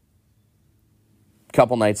 A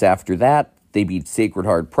couple nights after that, they beat Sacred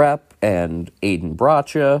Heart Prep and Aiden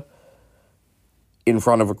Bracha in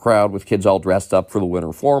front of a crowd with kids all dressed up for the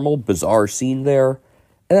winter formal. Bizarre scene there.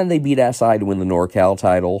 And then they beat SI to win the NorCal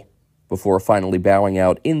title before finally bowing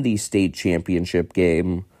out in the state championship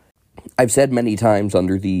game. I've said many times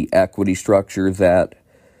under the equity structure that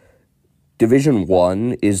Division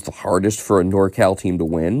 1 is the hardest for a NorCal team to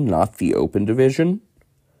win, not the Open Division.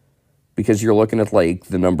 Because you're looking at, like,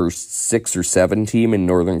 the number 6 or 7 team in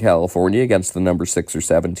Northern California against the number 6 or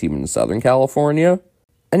 7 team in Southern California.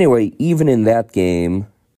 Anyway, even in that game,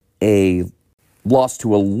 a loss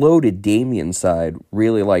to a loaded Damien side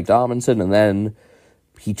really liked Amundsen, and then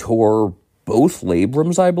he tore both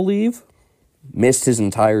labrums, I believe. Missed his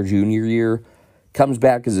entire junior year. Comes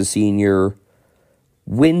back as a senior.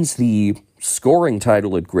 Wins the scoring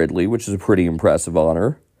title at Gridley, which is a pretty impressive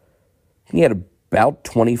honor. He had about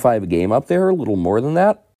 25 a game up there, a little more than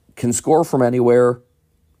that. Can score from anywhere.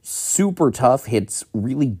 Super tough, hits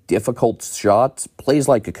really difficult shots. Plays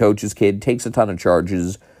like a coach's kid, takes a ton of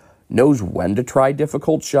charges. Knows when to try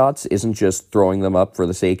difficult shots, isn't just throwing them up for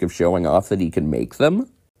the sake of showing off that he can make them.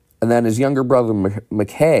 And then his younger brother,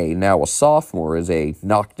 McKay, now a sophomore, is a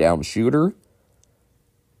knockdown shooter.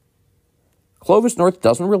 Clovis North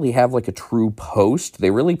doesn't really have like a true post.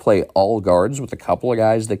 They really play all guards with a couple of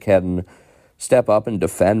guys that can step up and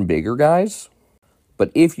defend bigger guys.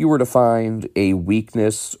 But if you were to find a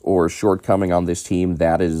weakness or shortcoming on this team,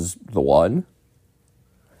 that is the one.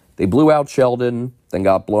 They blew out Sheldon, then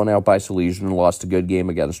got blown out by Salesian and lost a good game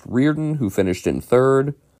against Reardon, who finished in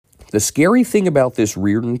 3rd. The scary thing about this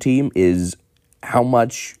Reardon team is how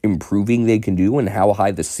much improving they can do and how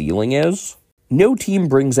high the ceiling is. No team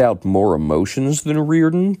brings out more emotions than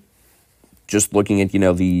Reardon. Just looking at,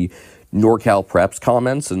 the NorCal Preps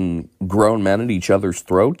comments and grown men at each other's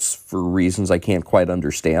throats for reasons I can't quite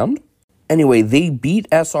understand. Anyway, they beat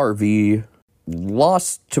SRV,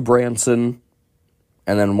 lost to Branson,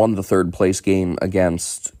 and then won the 3rd place game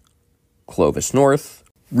against Clovis North.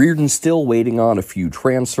 Reardon still waiting on a few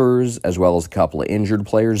transfers, as well as a couple of injured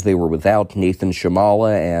players. They were without Nathan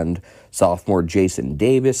Shamala and sophomore Jason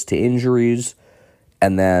Davis to injuries.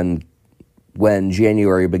 And then when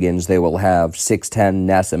January begins, they will have 6'10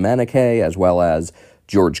 Nessa Menike, as well as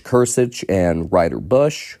George Kursich and Ryder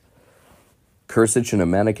Bush. Kursich and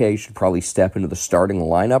Menike should probably step into the starting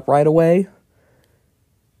lineup right away.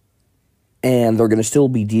 And they're going to still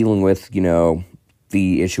be dealing with,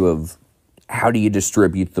 the issue of how do you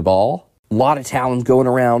distribute the ball? A lot of talent going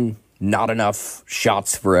around, not enough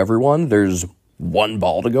shots for everyone. There's one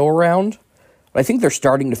ball to go around. I think they're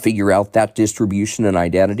starting to figure out that distribution and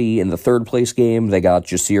identity. In the third place game, they got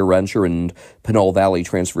Jasir Rencher and Pinole Valley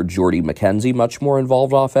transfer Jordy McKenzie much more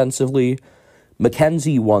involved offensively.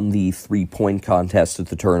 McKenzie won the three-point contest at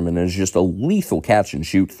the tournament and is just a lethal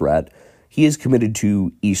catch-and-shoot threat. He is committed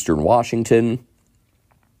to Eastern Washington.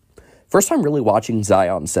 First time really watching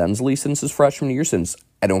Zion Sensley since his freshman year, since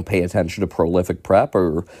I don't pay attention to Prolific Prep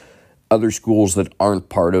or other schools that aren't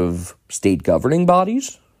part of state governing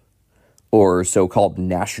bodies or so-called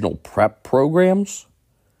national prep programs.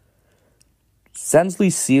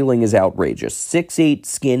 Sensley's ceiling is outrageous. 6'8",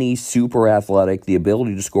 skinny, super athletic, the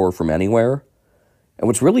ability to score from anywhere. And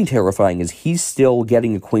what's really terrifying is he's still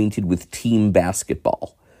getting acquainted with team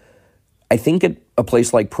basketball. I think at a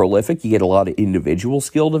place like Prolific, you get a lot of individual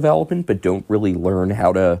skill development, but don't really learn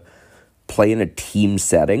how to play in a team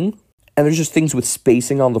setting. And there's just things with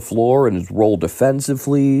spacing on the floor and his role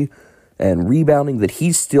defensively and rebounding that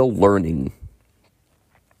he's still learning.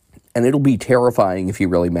 And it'll be terrifying if he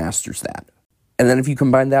really masters that. And then if you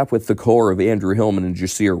combine that with the core of Andrew Hillman and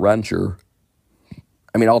Jasir Rencher,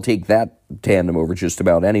 I mean, I'll take that tandem over just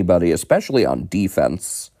about anybody, especially on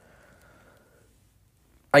defense.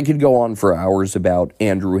 I could go on for hours about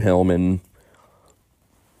Andrew Hillman.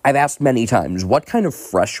 I've asked many times, what kind of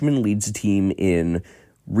freshman leads a team in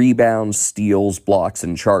rebounds, steals, blocks,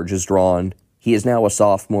 and charges drawn? He is now a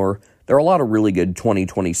sophomore. There are a lot of really good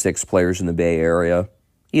 2026 players in the Bay Area.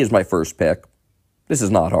 He is my first pick. This is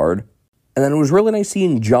not hard. And then it was really nice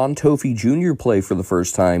seeing John Tofey Jr. play for the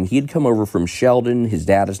first time. He had come over from Sheldon. His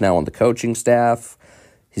dad is now on the coaching staff.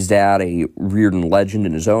 His dad, a Reardon legend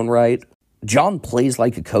in his own right. John plays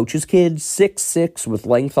like a coach's kid, 6'6", with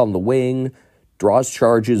length on the wing, draws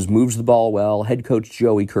charges, moves the ball well. Head coach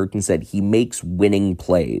Joey Curtin said he makes winning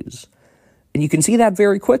plays. And you can see that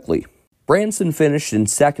very quickly. Branson finished in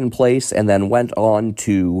second place and then went on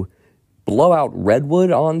to blow out Redwood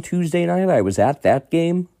on Tuesday night. I was at that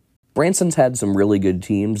game. Branson's had some really good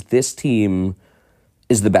teams. This team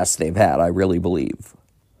is the best they've had, I really believe.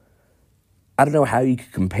 I don't know how you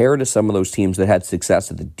could compare to some of those teams that had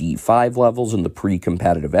success at the D5 levels in the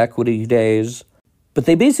pre-competitive equity days, but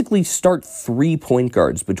they basically start 3 point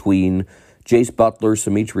guards between Jace Butler,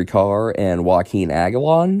 Samitri Carr, and Joaquin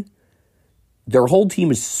Aguilon. Their whole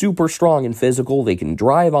team is super strong and physical. They can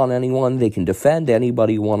drive on anyone. They can defend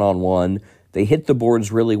anybody one-on-one. They hit the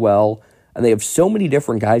boards really well. And they have so many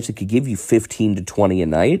different guys that could give you 15 to 20 a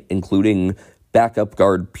night, including backup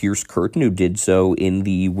guard Pierce Curtin, who did so in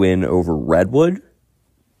the win over Redwood,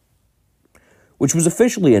 which was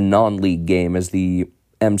officially a non-league game as the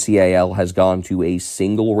MCAL has gone to a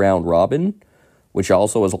single round robin, which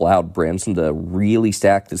also has allowed Branson to really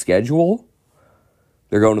stack the schedule.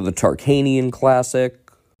 They're going to the Tarkanian Classic.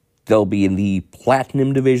 They'll be in the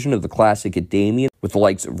Platinum Division of the Classic at Damien with the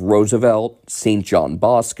likes of Roosevelt, St. John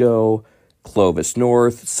Bosco, Clovis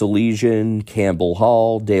North, Salesian, Campbell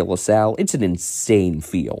Hall, De La Salle. It's an insane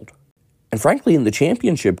field. And frankly, in the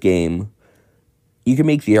championship game, you can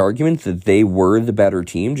make the argument that they were the better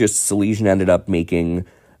team, just Salesian ended up making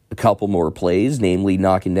a couple more plays, namely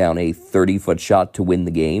knocking down a 30-foot shot to win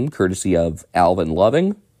the game, courtesy of Alvin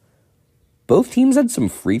Loving. Both teams had some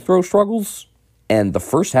free throw struggles, and the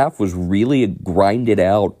first half was really a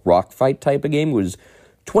grinded-out rock fight type of game. It was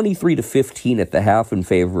 23-15 at the half in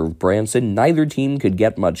favor of Branson. Neither team could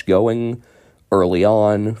get much going early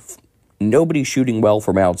on. Nobody shooting well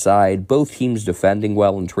from outside. Both teams defending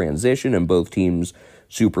well in transition, and both teams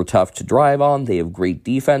super tough to drive on. They have great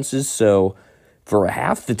defenses, so for a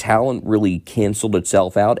half, the talent really canceled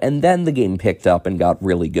itself out, and then the game picked up and got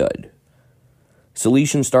really good.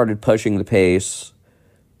 Salesian started pushing the pace,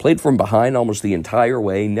 played from behind almost the entire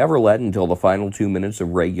way, never led until the final 2 minutes of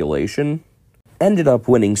regulation, ended up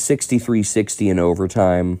winning 63-60 in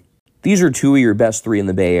overtime. These are two of your best three in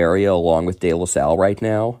the Bay Area, along with De La Salle right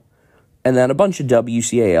now. And then a bunch of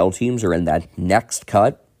WCAL teams are in that next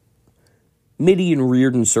cut. Mitty and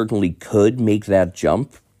Reardon certainly could make that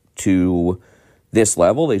jump to this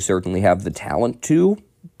level. They certainly have the talent to,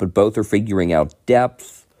 but both are figuring out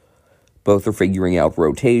depth. Both are figuring out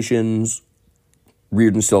rotations.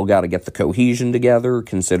 Reardon still got to get the cohesion together,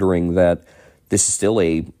 considering that this is still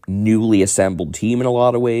a newly assembled team in a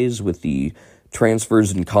lot of ways, with the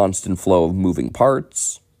transfers and constant flow of moving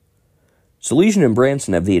parts. Salesian and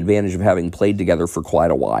Branson have the advantage of having played together for quite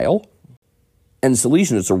a while. And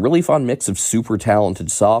Salesian is a really fun mix of super talented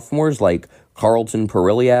sophomores like Carlton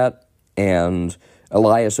Perilliat and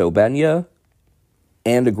Elias Obenya,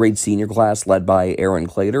 and a great senior class led by Aaron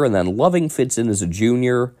Clater, and then Loving fits in as a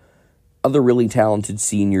junior, Other really talented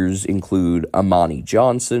seniors include Amani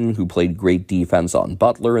Johnson, who played great defense on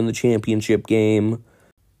Butler in the championship game,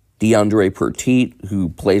 DeAndre Petit, who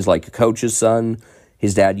plays like a coach's son.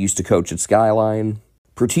 His dad used to coach at Skyline.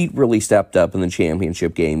 Petit really stepped up in the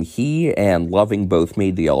championship game. He and Loving both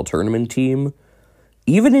made the all-tournament team.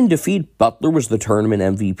 Even in defeat, Butler was the tournament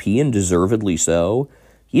MVP, and deservedly so.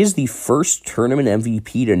 He is the first tournament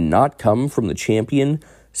MVP to not come from the champion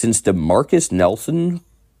since DeMarcus Nelson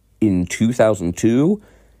in 2002.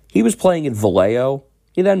 He was playing at Vallejo.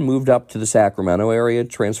 He then moved up to the Sacramento area,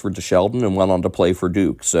 transferred to Sheldon, and went on to play for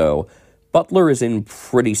Duke. So Butler is in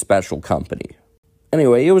pretty special company.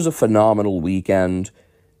 Anyway, it was a phenomenal weekend.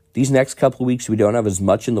 These next couple of weeks, we don't have as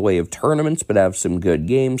much in the way of tournaments, but have some good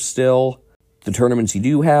games still. The tournaments you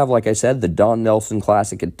do have, like I said, the Don Nelson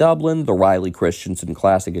Classic at Dublin, the Riley Christensen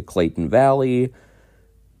Classic at Clayton Valley,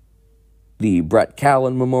 the Brett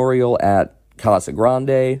Callan Memorial at Casa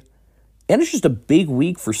Grande, and it's just a big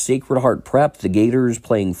week for Sacred Heart Prep. The Gators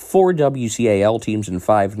playing 4 WCAL teams in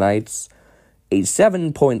 5 nights, a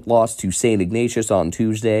 7-point loss to St. Ignatius on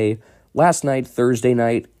Tuesday, last night, Thursday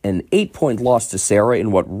night, an 8-point loss to Sarah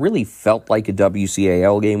in what really felt like a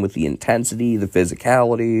WCAL game with the intensity, the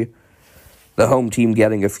physicality, the home team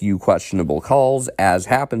getting a few questionable calls, as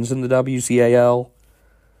happens in the WCAL.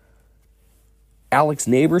 Alex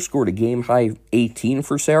Neighbor scored a game-high 18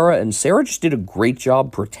 for Sarah, and Sarah just did a great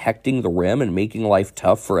job protecting the rim and making life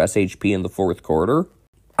tough for SHP in the fourth quarter.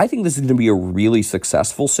 I think this is going to be a really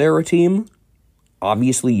successful Sarah team.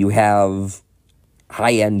 Obviously, you have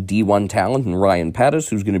high-end D1 talent in Ryan Pettis,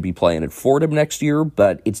 who's going to be playing at Fordham next year,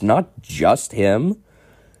 but it's not just him.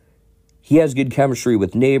 He has good chemistry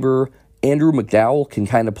with Neighbor. Andrew McDowell can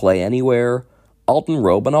kind of play anywhere. Alton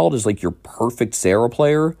Robinald is like your perfect Sarah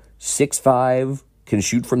player. 6'5", can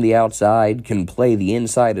shoot from the outside, can play the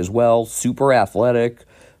inside as well. Super athletic,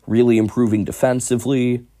 really improving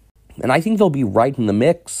defensively. And I think they'll be right in the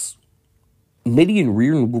mix. Mitty and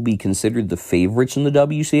Reardon will be considered the favorites in the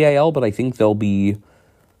WCAL, but I think they'll be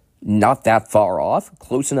not that far off.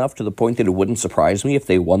 Close enough to the point that it wouldn't surprise me if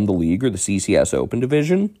they won the league or the CCS Open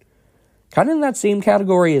division. Kind of in that same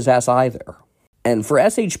category as SI there. And for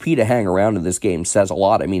SHP to hang around in this game says a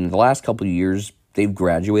lot. I mean, in the last couple of years, they've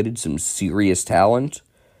graduated some serious talent.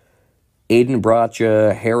 Aiden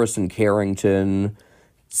Bracha, Harrison Carrington,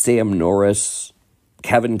 Sam Norris,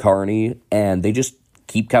 Kevin Carney, and they just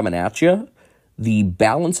keep coming at you. The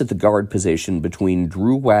balance at the guard position between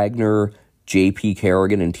Drew Wagner, J.P.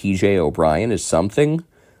 Kerrigan, and T.J. O'Brien is something.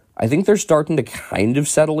 I think they're starting to kind of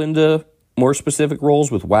settle into more specific roles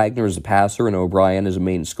with Wagner as a passer and O'Brien as a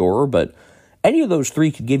main scorer, but any of those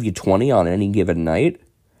three could give you 20 on any given night.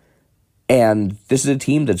 And this is a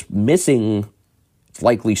team that's missing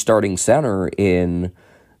likely starting center in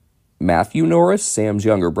Matthew Norris, Sam's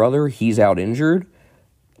younger brother. He's out injured.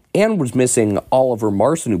 And was missing Oliver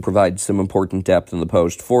Marson, who provides some important depth in the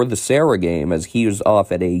post for the Sarah game, as he was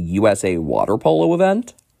off at a USA water polo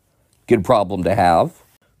event. Good problem to have.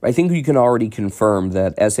 I think we can already confirm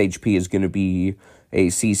that SHP is going to be a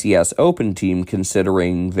CCS Open team,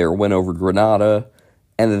 considering their win over Granada,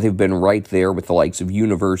 and that they've been right there with the likes of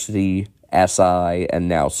University, SI, and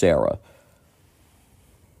now Sarah.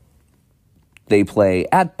 They play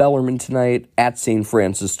at Bellarmine tonight, at St.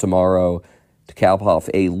 Francis tomorrow, to cap off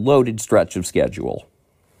a loaded stretch of schedule.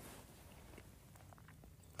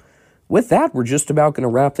 With that, we're just about going to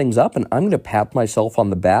wrap things up, and I'm going to pat myself on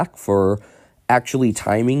the back for actually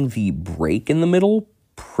timing the break in the middle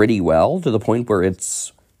pretty well, to the point where I'm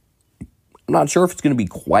not sure if it's going to be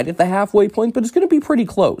quite at the halfway point, but it's going to be pretty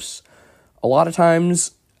close. A lot of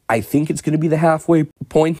times, I think it's going to be the halfway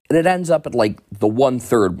point, and it ends up at like the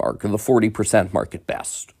 1/3 mark, or the 40% mark at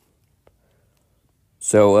best.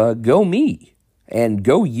 So go me, and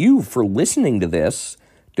go you for listening to this.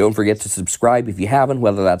 Don't forget to subscribe if you haven't,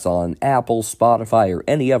 whether that's on Apple, Spotify, or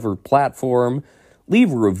any other platform.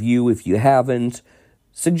 Leave a review if you haven't.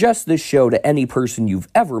 Suggest this show to any person you've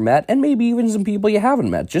ever met, and maybe even some people you haven't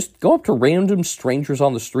met. Just go up to random strangers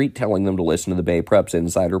on the street telling them to listen to the Bay Preps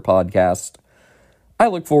Insider podcast. I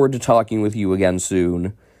look forward to talking with you again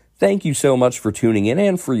soon. Thank you so much for tuning in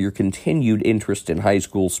and for your continued interest in high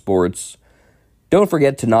school sports. Don't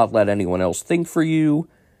forget to not let anyone else think for you,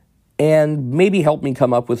 and maybe help me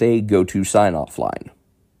come up with a go-to sign-off line.